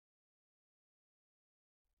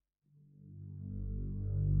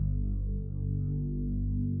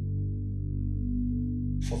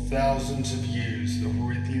For thousands of years, the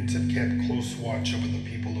Horithians have kept close watch over the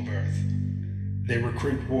people of Earth. They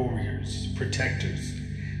recruit warriors, protectors,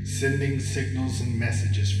 sending signals and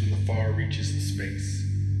messages from the far reaches of space.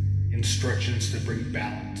 Instructions to bring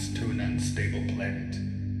balance to an unstable planet.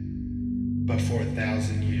 But for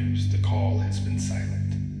 1,000 years, the call has been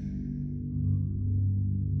silent.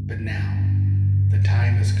 But now, the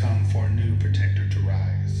time has come for a new protector to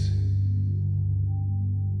rise.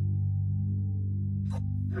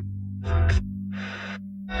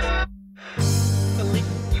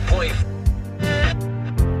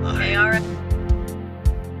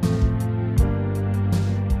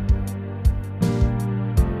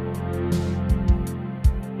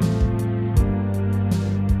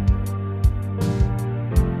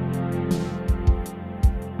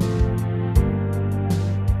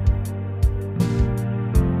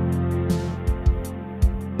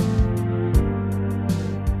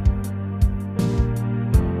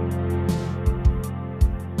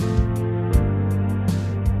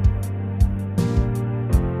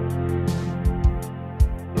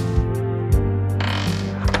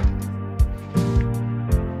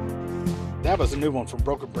 That was a new one from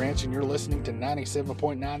Broken Branch, and you're listening to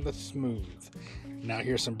 97.9 The Smooth. Now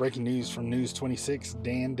here's some breaking news from News 26,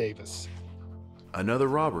 Dan Davis. Another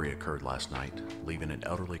robbery occurred last night, leaving an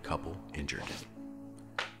elderly couple injured.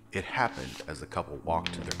 It happened as the couple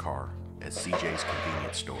walked to their car at CJ's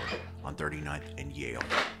convenience store on 39th and Yale.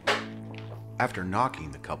 After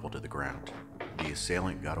knocking the couple to the ground, the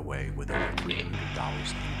assailant got away with over $300 in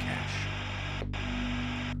cash.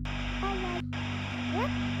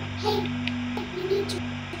 Hey, we need your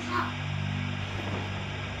help.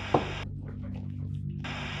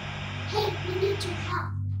 Hey, we need your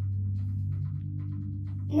help.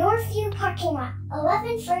 Northview parking lot,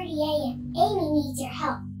 11:30 a.m. Amy needs your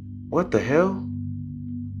help. What the hell?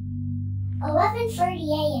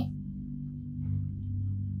 11:30 a.m.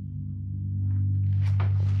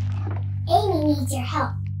 Amy needs your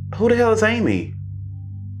help. Who the hell is Amy?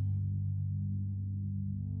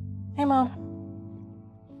 Hey, Mom.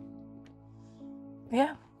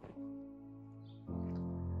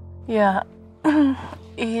 Yeah,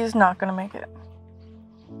 he's not gonna make it.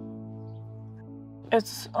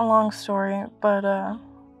 It's a long story, but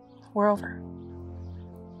we're over.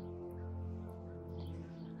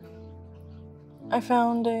 I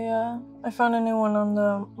found a new one on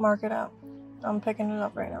the market app. I'm picking it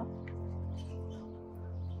up right now.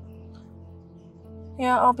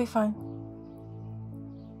 Yeah, I'll be fine.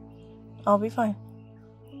 I'll be fine.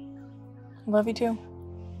 Love you too.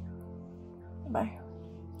 Bye.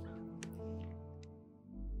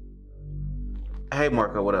 Hey,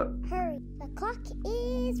 Marco, what up? Hurry, the clock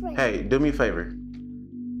is ready. Hey, do me a favor.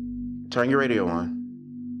 Turn your radio on.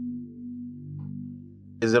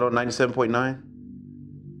 Is it on 97.9?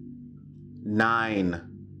 9.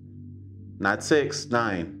 Not 6,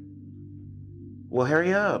 9. Well,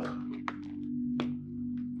 hurry up.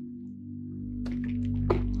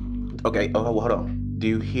 Okay, oh, hold on. Do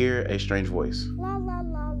you hear a strange voice? La la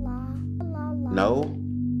la la la la. No?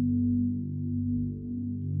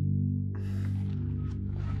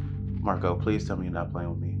 Marco, please tell me you're not playing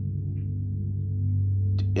with me.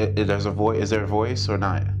 Is there a voice or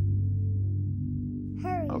not?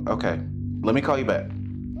 Hurry. Okay. Let me call you back.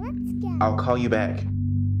 Let's go. I'll call you back.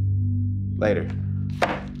 Later.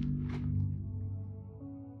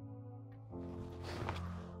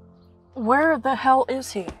 Where the hell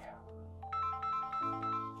is he?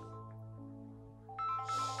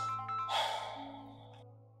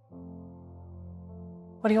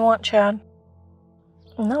 What do you want, Chad?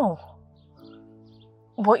 No.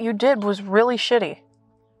 What you did was really shitty.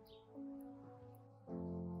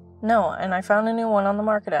 No, and I found a new one on the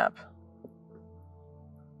market app.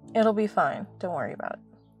 It'll be fine. Don't worry about it.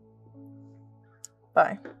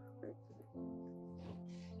 Bye.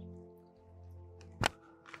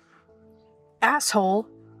 Asshole.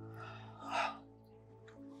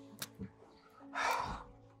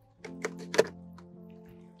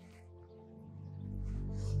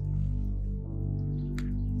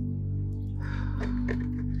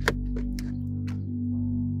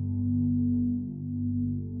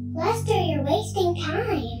 Lester, you're wasting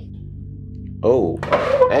time. Oh,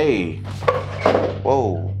 hey.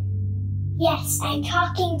 Whoa. Yes, I'm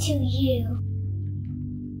talking to you.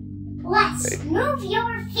 Les, move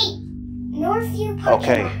your feet. Northview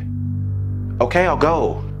parking Okay. lot. Okay, I'll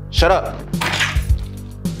go. Shut up.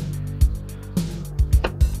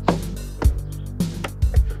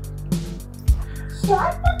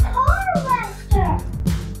 Start the car, Lester.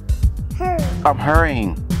 Hurry. I'm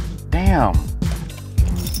hurrying. Damn.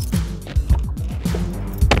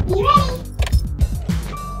 You ready?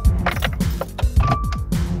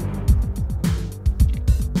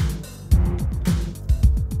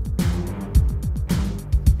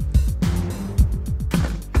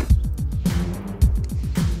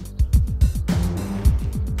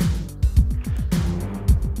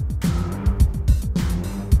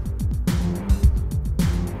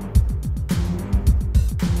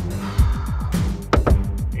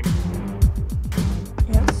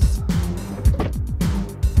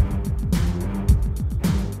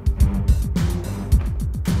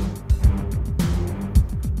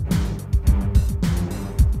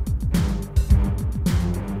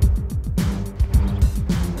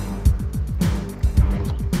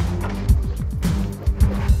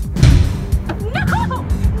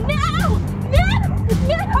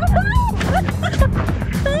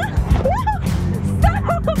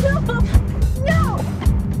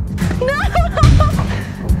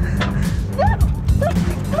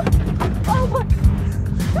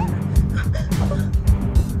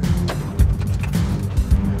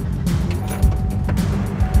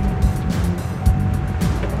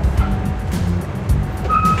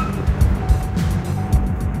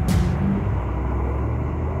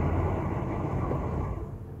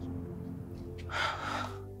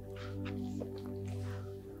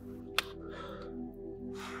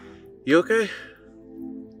 You okay?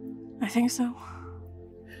 I think so.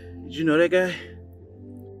 Did you know that guy?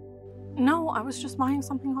 No, I was just buying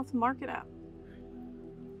something off the market app.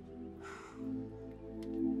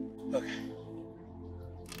 Okay.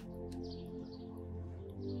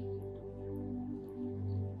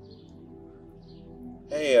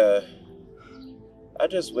 Hey, I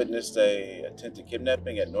just witnessed a attempted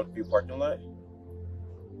kidnapping at Northview parking lot.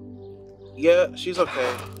 Yeah, she's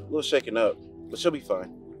okay. A little shaken up, but she'll be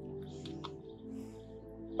fine.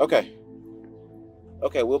 Okay.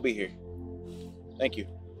 Okay, we'll be here. Thank you.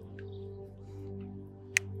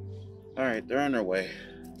 All right, they're on their way.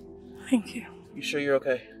 Thank you. You sure you're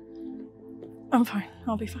okay? I'm fine.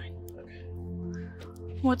 I'll be fine. Okay.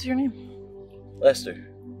 What's your name?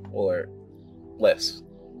 Lester. Or Les.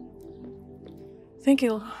 Thank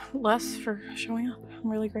you, Les, for showing up. I'm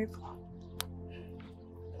really grateful.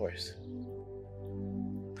 Of course.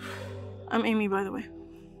 I'm Amy, by the way.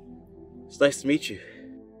 It's nice to meet you.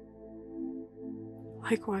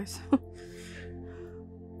 Likewise.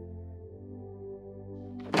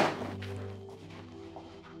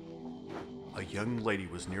 A young lady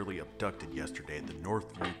was nearly abducted yesterday at the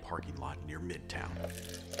Northview parking lot near Midtown.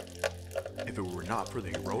 If it were not for the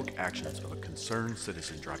heroic actions of a concerned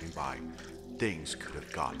citizen driving by, things could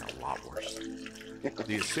have gotten a lot worse.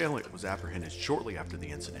 The assailant was apprehended shortly after the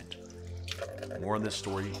incident. More on this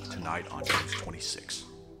story tonight on News 26.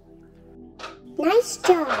 Nice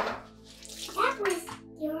job. That was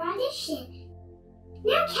your audition.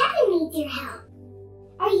 Now Kevin needs your help.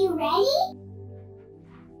 Are you ready?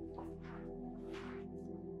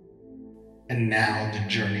 And now the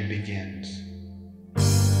journey begins.